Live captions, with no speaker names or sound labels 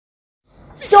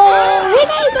सो hey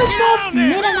guys what's up,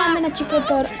 मेरा नाम है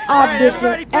नचिकेत और आप देख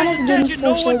रहे हो एनएस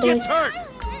गेमिंग फॉर।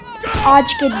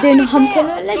 आज के दिन हम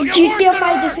खेलने वाले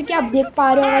GTA5। जैसे कि आप देख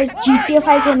पा रहे हो गाइस,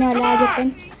 GTA5 खेलने वाले आज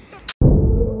अपन।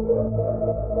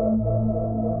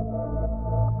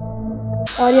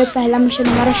 और ये पहला मिशन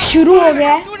हमारा शुरू हो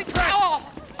गया है।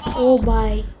 ओ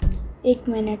भाई एक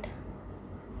मिनट।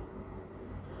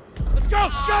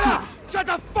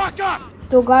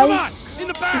 तो गाइस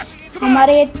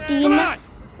हमारे 3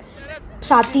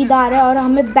 साथीदार है और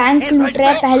हमें बैंक लूट रहे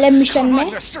हैं पहले मिशन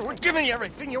में।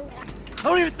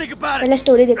 पहले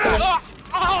स्टोरी देखो गाइस।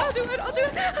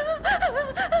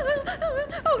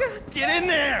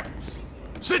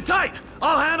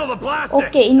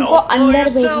 ओके, इनको अंदर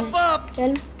भेजना।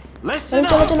 चल चलो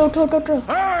चलो चलो, उठो उठो उठो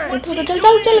उठो, चल चल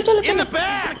चलो चलो चलो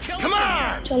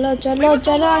चलो चलो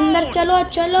चलो अंदर चलो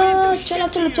चलो चलो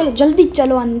चलो चलो जल्दी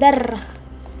चलो अंदर।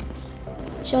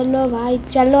 चलो भाई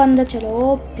चलो अंदर चलो।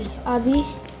 ओपी अभी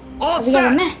क्या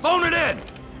करना है?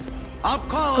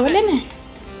 बोले ना।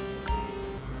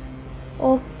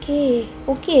 ओके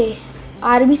ओके,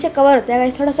 आरबी से कवर होता है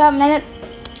गाइस। थोड़ा सा मैंने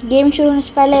गेम शुरू होने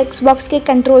से पहले एक्सबॉक्स के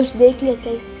कंट्रोल्स देख लेते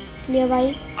हैं, इसलिए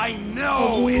भाई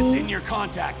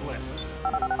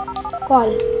कॉल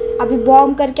अभी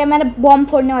बॉम्ब करके मैंने बॉम्ब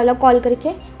फोड़ने वाला कॉल करके।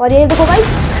 और ये देखो गाइस,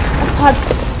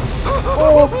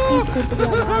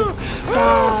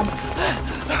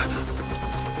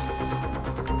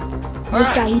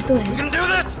 क्या ही तो है।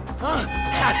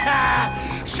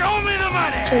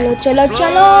 चलो चलो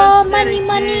चलो, मनी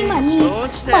मनी मनी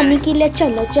मनी के लिए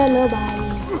चलो चलो भाई।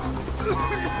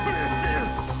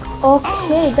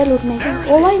 ओके इधर लूटने का।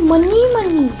 ओ भाई मनी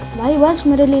मनी भाई, बस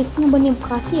मेरे लिए इतना मनी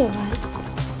काफी है भाई।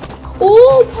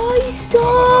 ओ भाई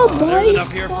साहब, भाई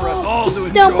साहब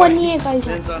इतना मनी है गाइस।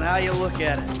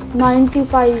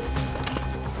 95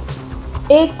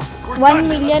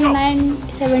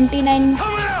 1,979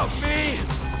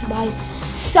 भाई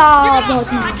साहब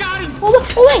बहुत मनी। ओ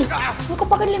भाई मेरे को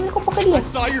पकड़ लिया, मेरे को पकड़ लिया।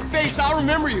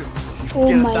 ओ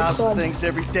माय गॉड,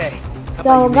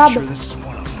 क्या होगा अब?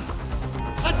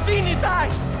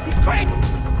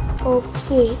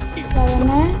 ओके क्या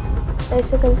करना है?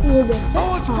 ऐसे करके ये देखो।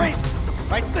 हाँ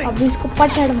अभी इसको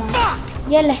पटड़ मार।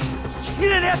 ये ले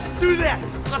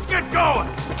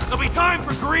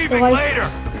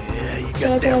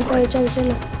चलो चलो चलो चलो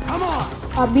चलो।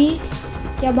 अभी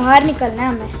क्या बाहर निकलना है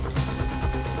हमें?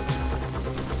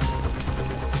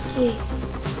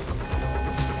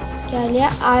 क्या लिया?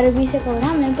 आरबी से कवर।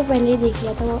 हाँ मैंने तो पहले ही देख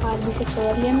लिया था, वो आरबी से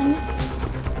कवर लिया मैंने।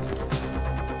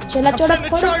 चला चलो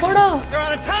फोड़ो फोड़ो।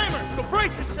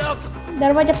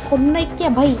 दरवाजा खोलना है क्या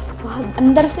भाई?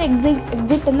 अंदर से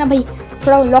एग्जिट करना भाई।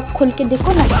 थोड़ा लॉक खोल के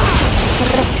देखो ना। ओ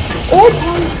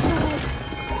भाई साहब,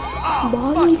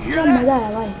 भाई क्या मजा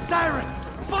आया भाई।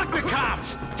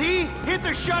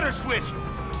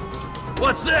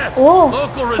 ओ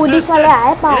पुलिस वाले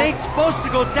आए पास।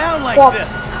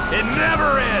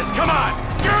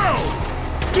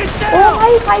 ओ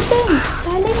भाई फाइटिंग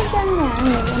पहले मिशन में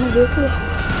मैंने देख लिया।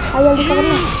 जल्दी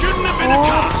पकड़ना।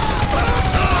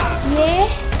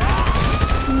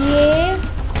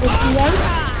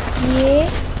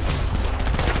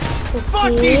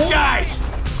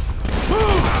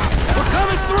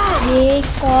 ये एक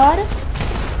और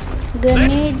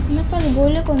ग्रेनेड में पास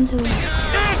गोले कौन से हुए?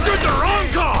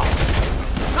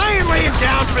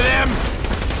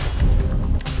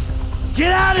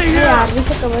 आरबी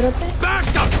से कवर होता है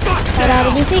और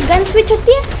आरबी से गन स्विच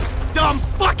होती है।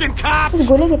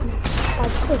 गोले कितने?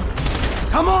 500।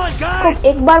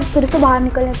 एक बार फिर से बाहर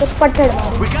निकलने तो पटड़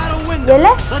मारो। ये ले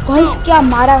गाइस, क्या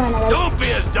मारा मैंने गाइस।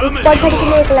 इस पटड़ के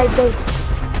लिए एक लाइक गाइस।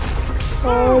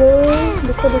 और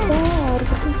देखो देखो, और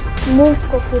मूव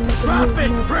को फिर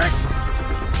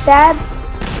टैब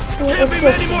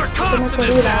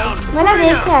मैंने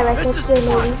देखा है वैसे उसके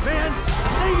लिए।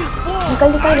 निकल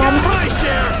निकल बाहर निकल।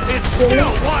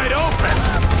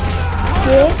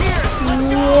 ये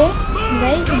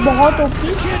गाइस बहुत ओपी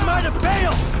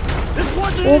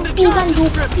गन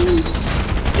ओपी।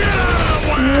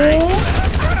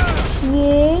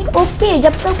 ये ओके,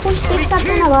 जब तक कुछ स्टिक्स आते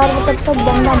हैं ना बाहर तब तक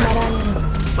बंदा मरा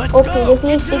नहीं। ओके जैसे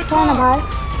ये स्टिक्स है ना बाहर।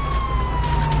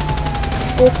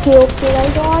 ओके ओके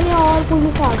गाइस, और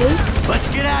पुलिस आ गई।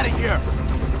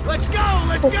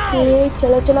 ओके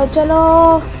चलो चलो चलो।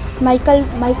 माइकल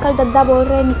दद्दा बोल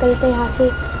रहे निकलते यहाँ से।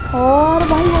 और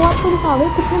भाई और पुलिस आ गई।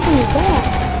 कितनी पुलिस है?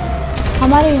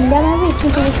 हमारे इंडिया में भी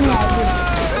इतनी पुलिस नहीं आएगी।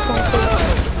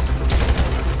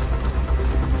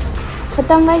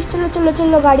 खत्म गाइस। चलो चलो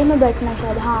चलो, गाड़ी में बैठना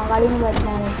शायद। हाँ गाड़ी में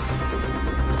बैठना है वैसे।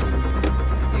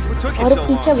 और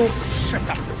पीछे बैठ।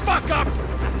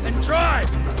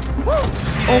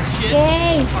 ओके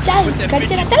चल कर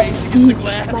चला चल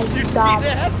भाई साहब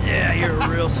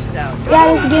यार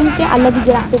इस गेम के अलग ही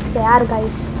ग्राफिक्स है यार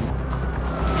गाइस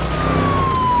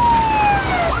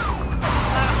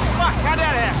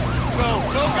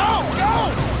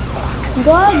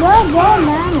गो गो गो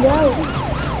मैन गो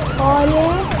और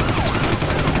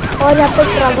यहाँ पे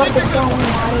ट्रैवल दिखता हूँ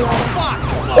मारे यार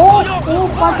ओ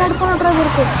कट कौन ड्राइवर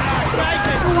को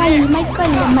भाई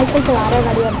माइकल चला रहा है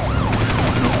गाड़ी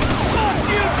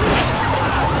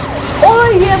ओ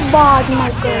ये बात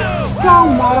माइकल क्या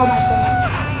मारा माइकल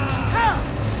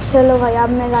चलो भाई अब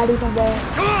मैं गाड़ी में गए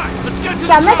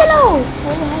क्या मैं चलाऊँ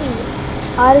ओ भाई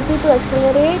R2 to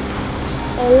accelerate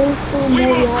L to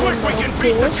move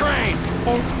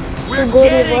F to go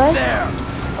reverse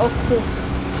okay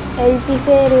LT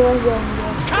से रिवर्स जाएंगे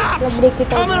मतलब ब्रेक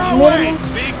इट आउट मेरे लिए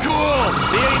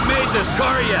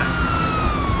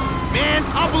Man,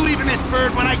 I'll believe in this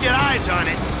bird when I get eyes on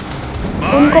it.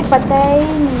 उनको पता ही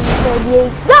नहीं शायद ये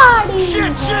गाड़ी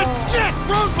Shit!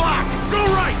 Roadblock! Go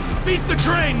right! Beat the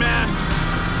train, man!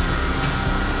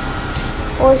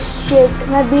 Oh shit!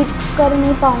 मैं बीट कर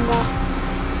नहीं पाऊंगा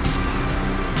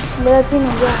मेरा चीन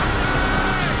हो गया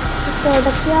तो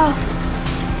अटक गया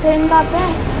ट्रेन कहाँ पे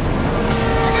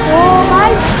ओह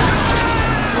भाई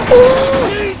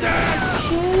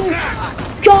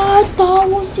क्या था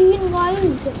वो सीन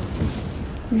गाइस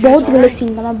बहुत गलत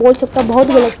सीन था मैं बोल सकता बहुत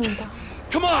गलत सीन था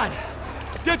Come on!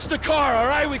 Ditch the car, all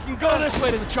right? We can go this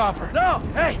way to the chopper. No!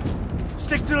 Hey!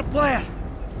 Stick to the plan.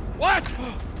 What?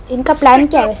 इनका प्लान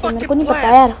क्या है वैसे मेरे को नहीं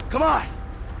पता यार Come on!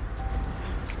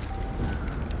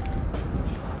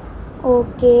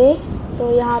 ओके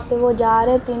तो यहाँ पे वो जा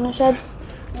रहे तीनों शायद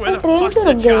ट्रेन क्यों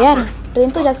रुक गई यार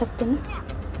ट्रेन तो जा सकते ना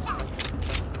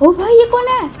ओ भाई ये कौन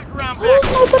है अरे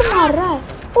स्नाइपर मार रहा है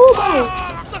ओ भाई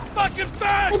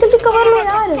जल्दी कवर लो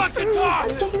यार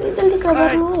जल्दी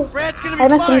कवर लो अरे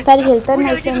मैं फ्री फायर खेलता हूँ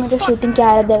ना इसलिए मुझे शूटिंग की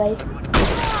आदत है गाइस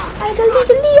अरे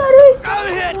जल्दी यार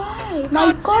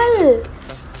माइकल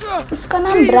इसका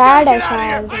नाम ब्रैड है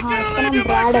शायद हाँ इसका नाम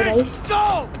ब्रैड है गाइस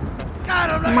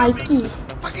माइकी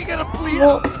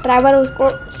वो ड्राइवर उसको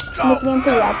निकनेम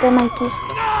से बुलाते हैं Mikey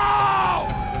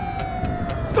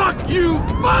Fuck you!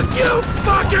 Fuck you!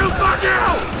 Fuck you! Fuck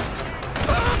you!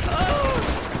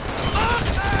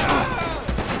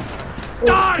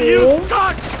 Die, you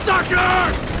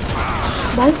cocksuckers!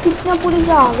 भाई कितना पुलिस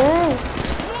आ गए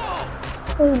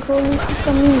कोई गोली की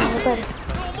कमी नहीं है पर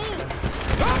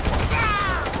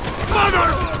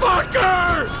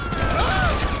Motherfuckers!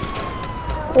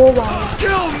 ओ भाई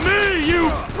Kill me, you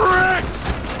pricks!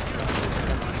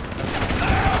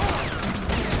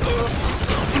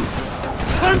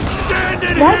 I'm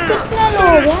standing भाई here! कितने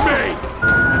लोग हैं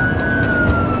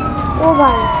ओ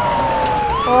भाई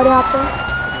और यहाँ पे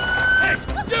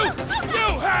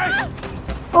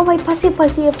ओ भाई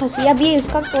फंसी अब ये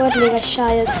उसका कवर लेगा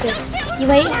शायद से कि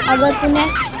भाई अगर तूने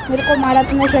मेरे को मारा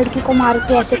तो मैं इस लड़की को मार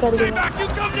के ऐसे कर दूंगा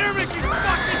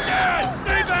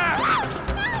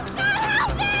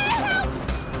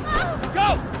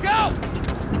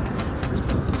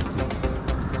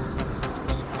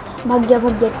भाग गया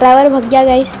ड्राइवर भाग गया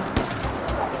गाइस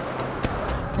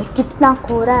भाई कितना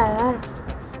कोहरा है यार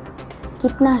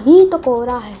कितना ही तो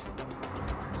कोहरा है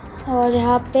और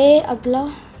यहाँ पे अगला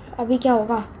अभी क्या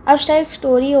होगा अब शायद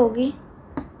स्टोरी होगी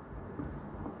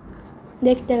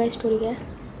देखते हैं स्टोरी क्या है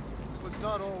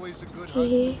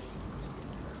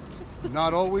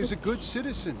Not always a good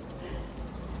citizen.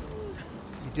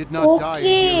 He did not die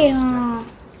in हाँ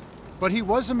but he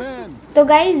was a man. तो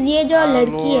गाइस ये जो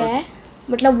लड़की है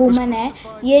मतलब वुमन है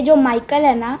ये जो माइकल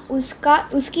है ना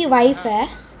उसकी वाइफ है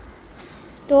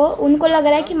तो उनको लग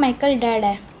रहा है कि माइकल डेड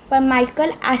है पर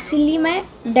माइकल असली में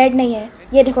डेड नहीं है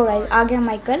ये देखो गाइस आ गया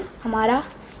माइकल हमारा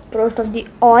प्रोस्ट ऑफ दी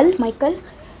ऑल माइकल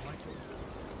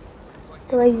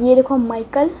तो गाइस ये देखो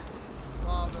माइकल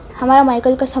हमारा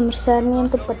माइकल का सरनेम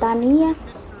तो पता नहीं है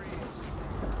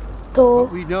तो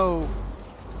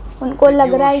उनको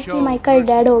लग रहा है कि माइकल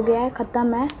डेड हो गया है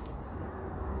ख़त्म है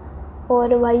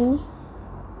और भाई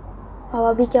अब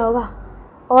अभी क्या होगा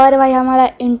और भाई हमारा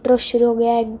इंट्रो शुरू हो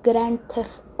गया है ग्रैंड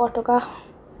थेफ्ट ऑटो का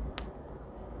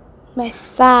मैं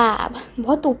साहब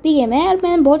बहुत ओपी गेम है यार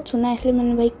मैंने बहुत सुना है इसलिए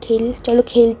मैंने भाई चलो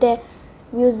खेलते हैं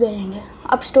व्यूज़ भी रहेंगे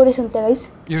अब स्टोरी सुनते हैं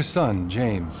guys Your son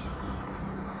James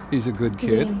he's a good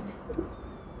kid James.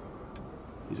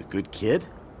 He's a good kid?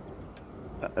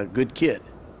 A good kid?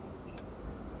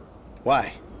 Why?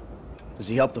 Does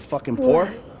he help the fucking poor?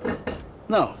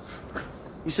 No.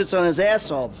 He sits on his ass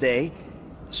all day,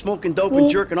 smoking dope and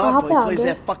jerking off while he plays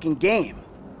that fucking game.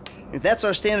 If that's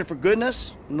our standard for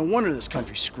goodness, no wonder this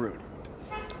country's screwed.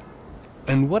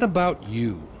 And what about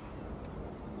you?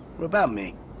 What about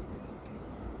me?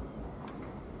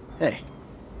 Hey.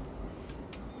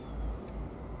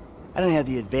 I didn't have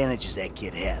the advantages that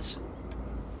kid has.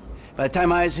 By the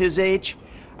time I was his age,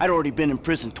 I'd already been in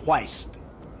prison twice.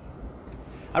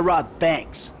 I robbed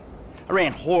banks. I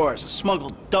ran whores. I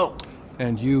smuggled dope.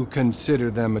 And you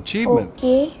consider them achievements?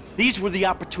 Okay. These were the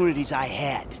opportunities I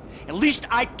had. At least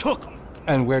I took them.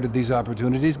 And where did these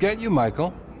opportunities get you,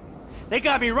 Michael? They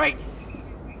got me right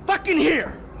fucking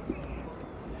here.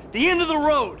 The end of the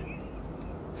road.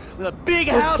 With a big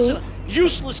house and a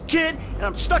useless kid, and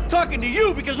I'm stuck talking to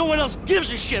you because no one else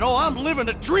gives a shit. Oh, I'm living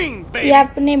a dream, baby. ये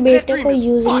अपने बेटे को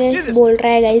useless बोल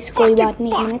रहा है guys, कोई बात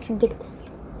नहीं, मैंने देखते।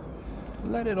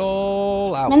 Let it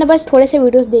all out. मैंने बस थोड़े से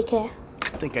वीडियोस देखे हैं।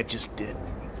 I think I just did.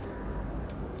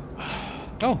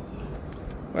 Oh,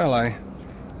 well, I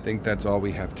think that's all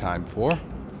we have time for.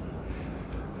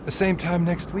 At the same time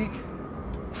next week?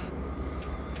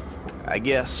 I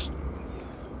guess.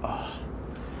 Oh.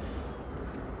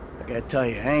 I gotta tell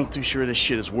you, I ain't too sure this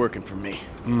shit is working for me.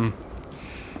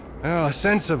 Well, a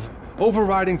sense of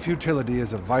overriding futility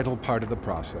is a vital part of the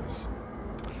process.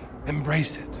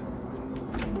 Embrace it.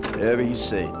 Whatever you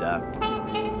say, Doc.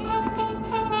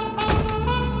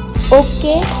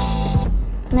 Okay,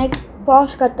 मैं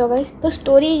pause करता हूँ guys. तो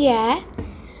story क्या है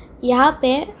यहाँ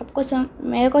पे, आपको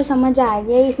मेरे को समझ आ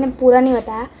गया, इसने पूरा नहीं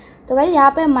बताया। तो गाइस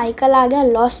यहाँ पे माइकल आ गया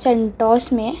लॉस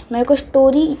सेंटोस में। मेरे को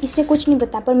स्टोरी इसने कुछ नहीं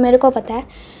बताया, पर मेरे को पता है।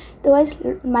 तो गाइस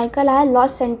माइकल आया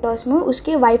लॉस सेंटोस में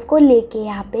उसके वाइफ को लेके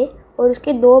यहाँ पे, और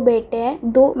उसके 2 बेटे हैं,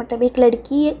 2 मतलब एक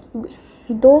लड़की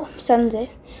 2 सन्स है,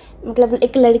 मतलब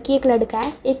एक लड़की एक लड़का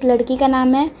है। एक लड़की का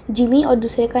नाम है जिमी और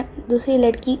दूसरी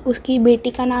लड़की उसकी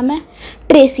बेटी का नाम है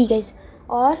ट्रेसी गाइस।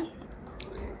 और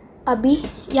अभी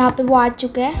यहाँ पे वो आ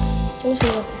चुका है। चलो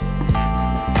शुरू करते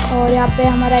हैं। और यहाँ पे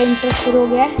हमारा इंटरेस्ट शुरू हो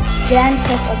गया है ग्रैंड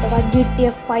थेफ्ट ऑटो का,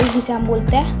 GTA5 जिसे हम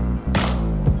बोलते हैं।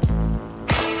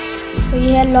 तो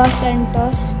ये है लॉस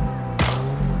सेंटोस।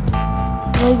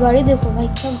 वही गाड़ी देखो भाई,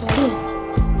 क्या गाड़ी है।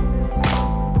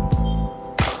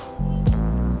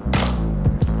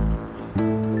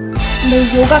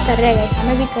 योगा कर रहे हैं,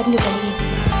 हमें भी करनी पड़ेगी।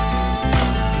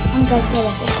 हम करते हैं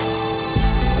वैसे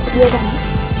योगा नहीं।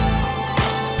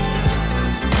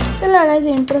 चलो गाइस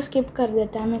इंट्रो स्किप कर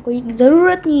देते हैं, हमें कोई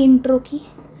ज़रूरत नहीं इंट्रो की।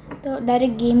 तो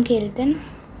डायरेक्ट गेम खेलते हैं।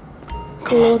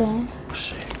 लोड है।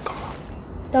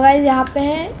 तो गाइस यहाँ पे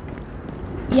है,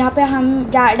 यहाँ पे हम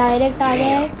डायरेक्ट आ गए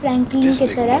हैं फ्रैंकलिन की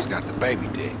तरफ।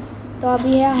 तो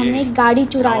अभी है हमें गाड़ी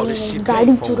चुरानी है,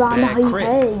 गाड़ी चुराना ही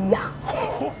है।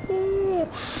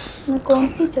 मैं कौन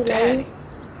सी चलाऊँ?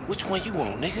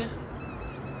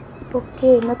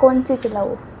 ओके, मैं कौन सी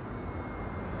चलाऊँ?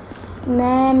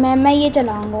 मैं ये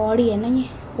चलाऊँगा। ऑडी है ना, ये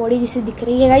ऑडी जिसे दिख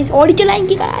रही है गाइस, ऑडी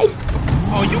चलाएंगे गाइस।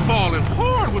 भाई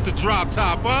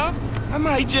साहब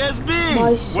भाई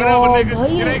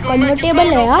कन्वर्टेबल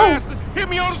है यार,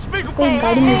 कोई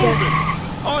गाड़ी नहीं जैसे।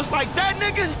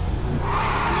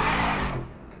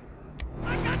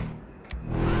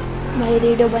 भाई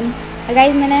रेडियो बंद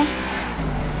गाइस, मैंने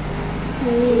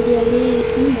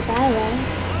जल्दी बताया हुआ है,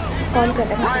 कॉल कर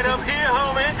रहा है।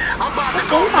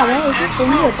 कौन था भाई, उसमें कौन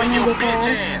भी होता है देखा यार।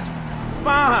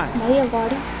 भाई ये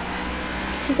गाड़ी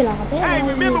किसी चलाते हैं।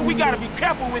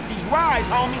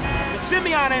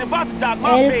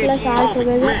 L+R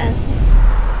together.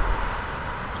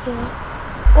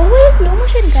 ओह ये स्लो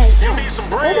मोशन का है। ओह ये स्लो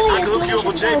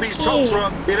मोशन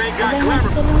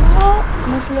का।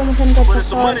 मैं स्लो मोशन कर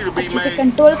सकता हूँ, अच्छे से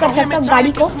कंट्रोल कर सकता हूँ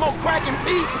गाड़ी को।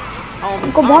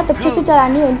 उनको बहुत अच्छे से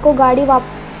चलानी है, उनको गाड़ी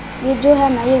ये जो है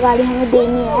ना, ये गाड़ी हमें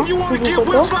देनी है किसी को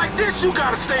तो,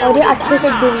 और ये अच्छे से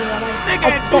देनी है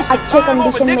भाई, अच्छे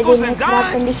कंडीशन में देनी है।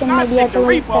 खराब कंडीशन में दिया तो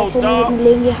वही पैसे नहीं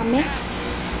मिलेंगे हमें।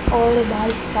 और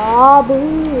भाई साहब,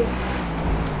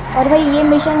 और भाई ये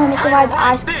मिशन होने के बाद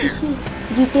आज इसी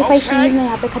GTA5 सीरीज़ में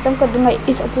यहाँ पे ख़त्म कर दूंगा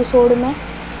इस एपिसोड में।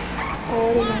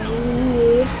 और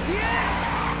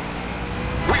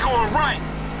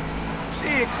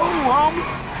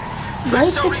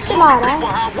भाई कुछ चला रहा है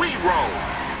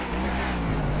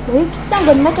भाई, कितना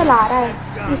गंदा चला रहा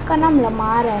है। इसका नाम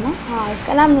लमार है ना? हाँ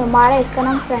इसका नाम लमार है, इसका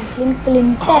नाम फ्रैंकलिन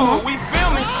क्लिंटन है।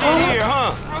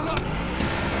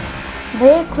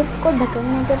 भाई खुद को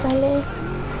ढकने के पहले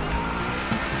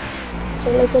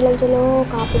चलो चलो चलो,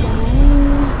 कहाँ पे जाना है?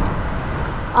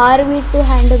 RB2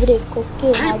 hand brake. Okay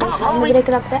hand brake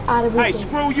रखता है RB से।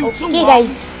 ओके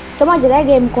गाइस समझ रहे हैं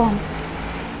गेम को हम।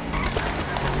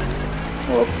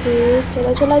 ओके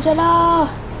चलो चलो चलो।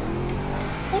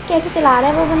 कैसे चला रहा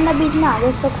है वो बंदा, बीच में आ गया,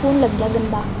 इसका खून लग गया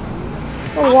गंदा।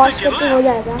 तो वॉश करके हो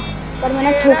जाएगा, पर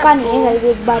मैंने ठोका नहीं है गाइस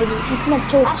एक बार भी। इतना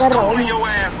अच्छा कर रहा हूँ।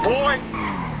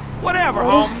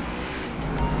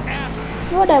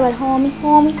 Whatever,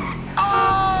 homie.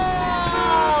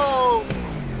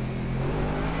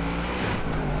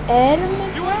 एयर में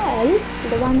क्या है?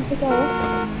 दबाने से क्या हो?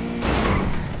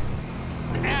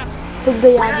 रुक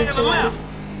गई आगे से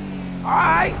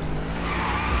गाड़ी।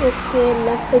 ओके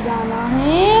लेफ्ट जाना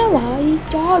है भाई।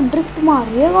 क्या ड्रिफ्ट मार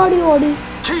रही है गाड़ी वाड़ी।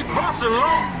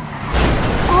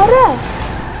 अरे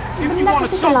बंदा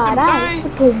कैसे चला रहा है? इसको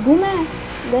ठोक दूं मैं?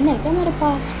 गन है क्या मेरे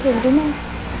पास? ठोक दूं मैं?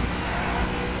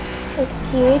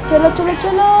 ओके चलो चलो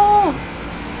चलो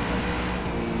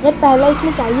यार। पहला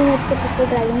इसमें क्या ही मत कर सकते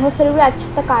ड्राइविंग में, फिर भी अच्छा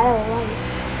तक आया होगा।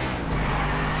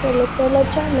 चलो चलो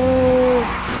चलो।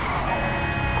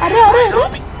 अरे अरे अरे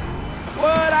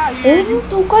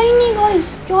ठोका ही नहीं गाइस।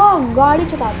 क्या गाड़ी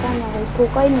चलाता है ना गाइस,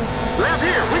 ठोका ही नहीं इसको।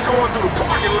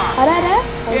 अरे अरे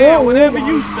अरे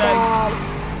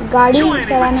गाड़ी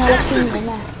चलाने वाला सीन है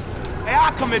ना।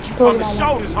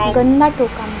 गंदा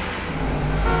ठोका मैं,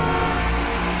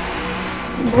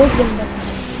 बहुत गंदा।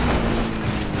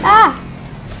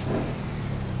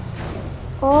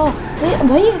 ओह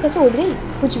भाई कैसे उड़ गई?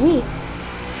 कुछ भी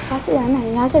कहाँ से जाना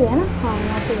है? यहाँ से गया ना? हाँ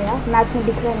यहाँ से गया। मैप में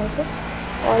दिख रहा है मेरे को।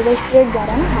 और वो स्ट्रेट जा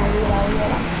रहा है ना? हाँ ये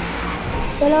रहा।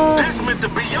 चलो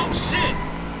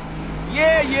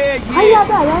भाई यहाँ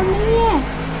पे अलाउड नहीं है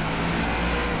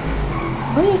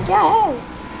भाई। ये क्या है?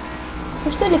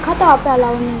 कुछ तो लिखा था यहाँ पे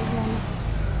अलाउड नहीं है।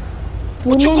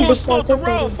 What you gonna slow the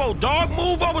road for, dog?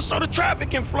 Move over so the traffic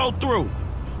can flow through.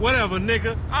 Whatever,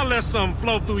 nigga. I'll let something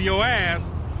flow through your ass.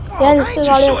 यार इसकी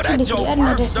गाड़ी अच्छी दिख रही है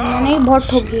मेरे से। मैंने ही बहुत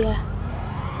ठोक दिया।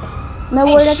 मैं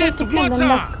बोल रहा था कितना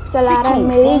गंदा चला रहा है,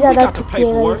 मेरी ज्यादा ठुकी है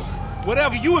गाइस।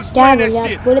 क्या बोले आप?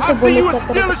 बोले तो बोले,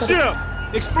 क्या करे।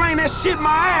 Explain that shit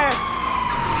my ass.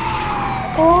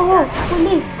 ओहो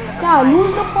पुलिस, क्या लूज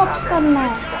द कॉप्स करना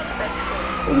है?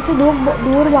 इनसे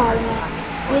दूर भागना है।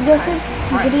 ये जो सिर्फ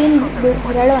ग्रीन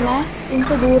रेड होना है,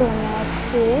 इनसे दूर होना है।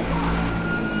 ओके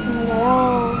समझ आया।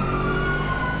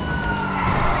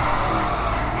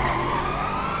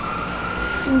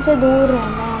 इनसे दूर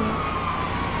रहना है हमें।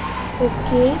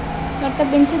 ओके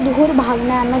मतलब इनसे दूर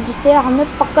भागना है हमें, जिससे हमें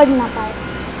पकड़ ना पाए।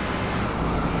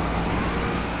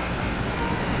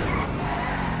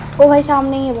 ओ भाई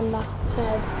सामने ही है बंदा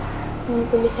शायद।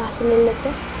 पुलिस यहाँ से ले लेते।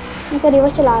 मैं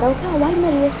रिवर्स चला रहा हूँ क्या भाई?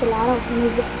 मैं रिवर्स चला रहा हूँ।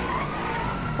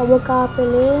 अब कहाँ पे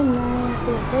ले? मैं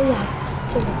ऐसे रहता हूँ यहाँ।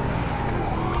 चलो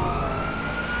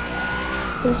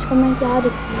पुलिस को मैं क्या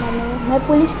दिखाऊंगा? मैं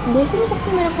पुलिस देख ही नहीं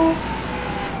सकती मेरे को,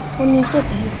 वो नीचे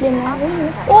थे इसलिए मैं वही।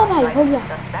 ओ भाई हो गया।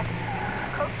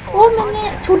 ओ मैंने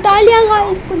छुटा लिया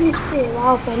गाइस पुलिस से।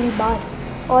 वाह पहली बार।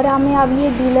 और हमें अब ये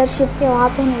डीलरशिप के वहाँ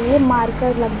पे नहीं, ये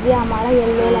मार्कर लग गया हमारा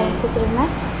येलो लाइन से चलना है।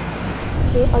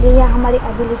 और ये हमारी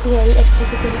एबिलिटी है अच्छे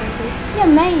से चलने की। या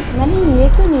मैंने ये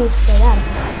क्यों नहीं यूज़ किया यार?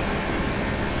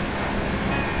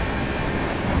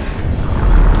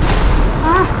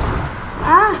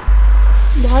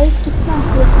 भाई कितना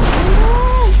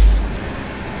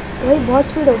भाई बहुत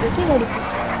स्पीड हो गई क्या गाड़ी की?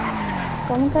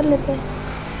 कम कर लेते हैं।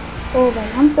 ओ भाई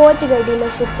हम पहुंच गए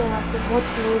डीलरशिप के यहाँ पे। बहुत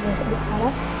क्लोज ऐसा दिखा रहा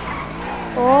है।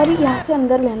 और यहाँ से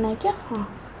अंदर लेना है क्या? हाँ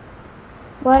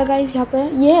बाहर गाइस यहाँ पे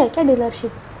ये है क्या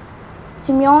dealership?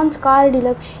 Simeon's car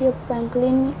dealership.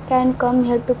 Franklin can come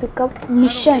here to pick up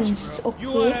missions.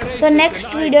 Okay. The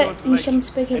next video missions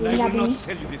पे खेलेंगे अभी।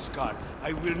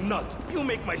 I will not. You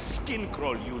make my skin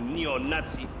crawl, you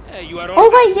neo-Nazi. Hey, you are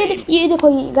all guys, ये देखो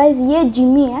guys, ये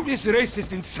Jimmy है। This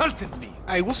racist insulted me.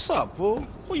 Hey, what's up, fool?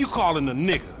 Who you calling a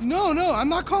nigga? No, I'm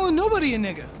not calling nobody a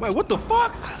nigga. Wait, what the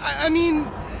fuck? I mean,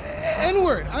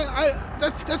 N-word.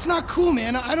 That's not cool,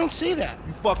 man. I don't say that.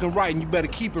 You fucking right, and you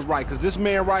better keep it right, because this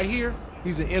man right here,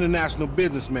 he's an international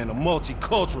businessman, a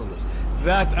multiculturalist.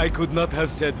 That I could not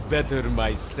have said better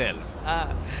myself.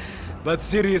 But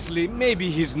seriously, maybe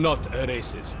he's not a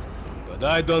racist. But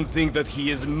I don't think that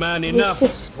he is man enough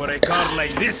for a car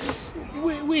like this.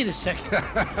 Wait a second.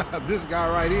 This guy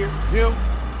right here, him?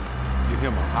 Get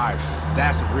him a hybrid.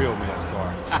 That's a real man's car.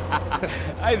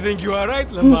 I think you are right,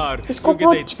 Lamar. इसको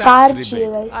कुछ car चाहिए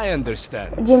guys. I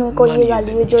understand. Jimmy को ये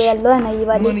वाली जो yellow है ना ये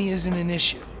वाली। Money isn't an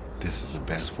issue. This is the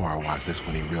best part. Watch this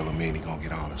when he reel him in. He gonna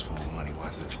get all his full money.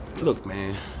 Watch this. Look,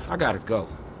 man, I gotta go.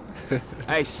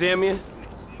 Hey, Simeon,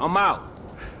 I'm out.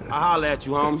 I'll holler at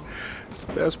you, homie. It's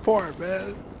the best part,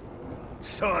 man.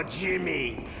 So, Jimmy,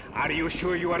 are you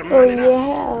sure you are man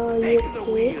enough? Take the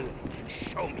wheel.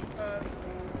 Show me.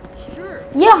 Sure.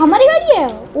 ये हमारी गाड़ी है।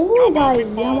 ओह भाई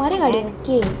ये हमारी गाड़ी है।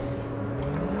 Okay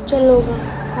चलो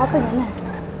कहाँ पे जाना है?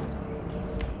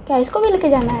 क्या इसको भी लेके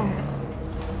जाना है?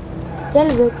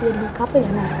 चल वेट ये कहाँ पे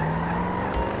जाना है?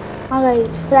 हाँ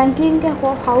गाइस फ्रैंकलिन के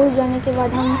हाउस जाने के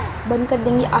बाद हम बंद कर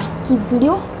देंगे आज की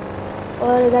वीडियो।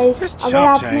 और गाइस अगर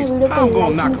आपने वीडियो को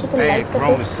लाइक नहीं किया तो लाइक कर दो,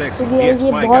 क्योंकि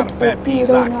ये बहुत ओपी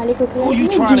वीडियो होने वाली, क्योंकि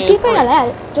मैंने GTA पे डाला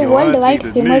है जो वर्ल्ड वाइड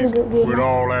फेमस गेम है।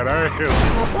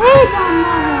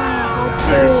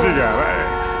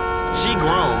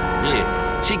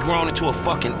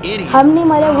 हम नहीं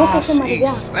मरे, वो कैसे मर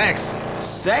गया?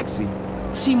 Sexy?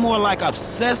 She more like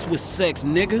obsessed with sex,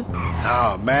 nigga.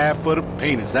 Nah, mad for the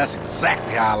penis. That's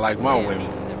exactly how I like my women.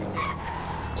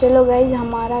 चलो गाइज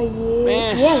हमारा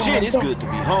ये shit, it's good to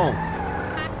be home.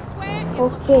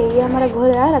 Okay, ये हमारा घर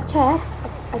है यार, अच्छा है,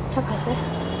 अच्छा खासा है।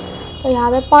 तो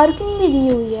यहाँ पे पार्किंग भी दी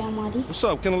हुई है हमारी। What's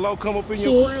up? Can a low come up in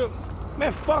your crib?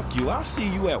 Man, fuck you. I'll see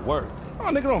you at work.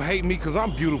 Oh, nigga, don't hate me because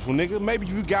I'm beautiful, nigga. Maybe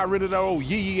if you got rid of that old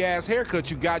yee ass haircut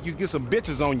you got, you get some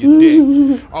bitches on your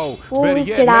dick. Oh, better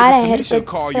yet, maybe Tanisha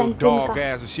call your dog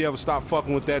ass if she ever stop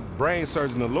fucking with that brain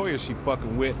surgeon, the lawyer she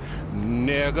fucking with,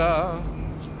 nigga.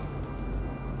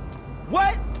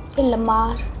 What?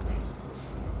 Lamar.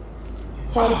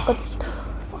 Haircut.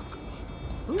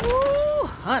 Ooh,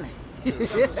 honey.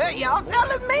 Y'all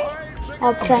telling me?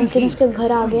 और Franklin उसके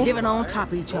घर आ गए। Living on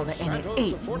top of each other and it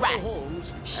ain't right.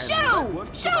 Shoo!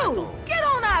 Shoo! Get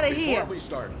on out of here.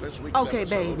 Okay,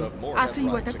 baby. I'll see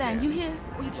you at the thing. You hear?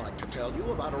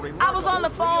 I was on the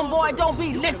phone, boy. Don't be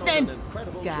listening.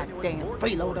 Goddamn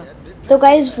freeloader. तो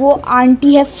guys वो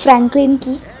aunty है Franklin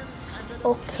की।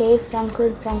 Okay,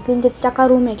 Franklin चच्चा का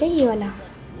room है क्या ये वाला?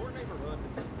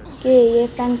 ओके, ये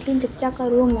फ्रैंकलिन चच्चा का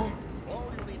रूम है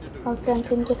और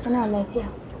फ्रैंकलिन के सोने वाला है क्या?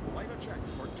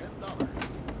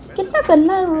 कितना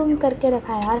गंदा रूम करके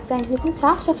रखा है यार फ्रैंकलिन, इतनी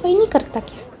साफ सफाई नहीं करता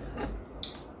क्या?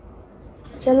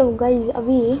 चलो गाइज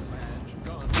अभी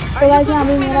तो गाइज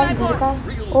अभी मेरा घर का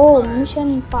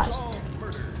मिशन पास्ट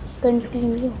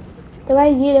कंटिन्यू। तो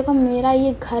गाइज ये देखो मेरा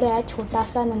ये घर है, छोटा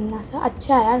सा नन्हा सा,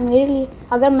 अच्छा है यार मेरे लिए।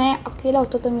 अगर मैं अकेला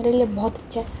होता तो मेरे लिए बहुत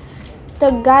अच्छा है।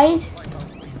 तो गाइज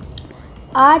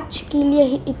आज के लिए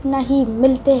ही इतना ही,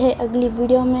 मिलते हैं अगली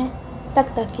वीडियो में,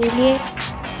 तब तक के लिए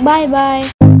बाय बाय।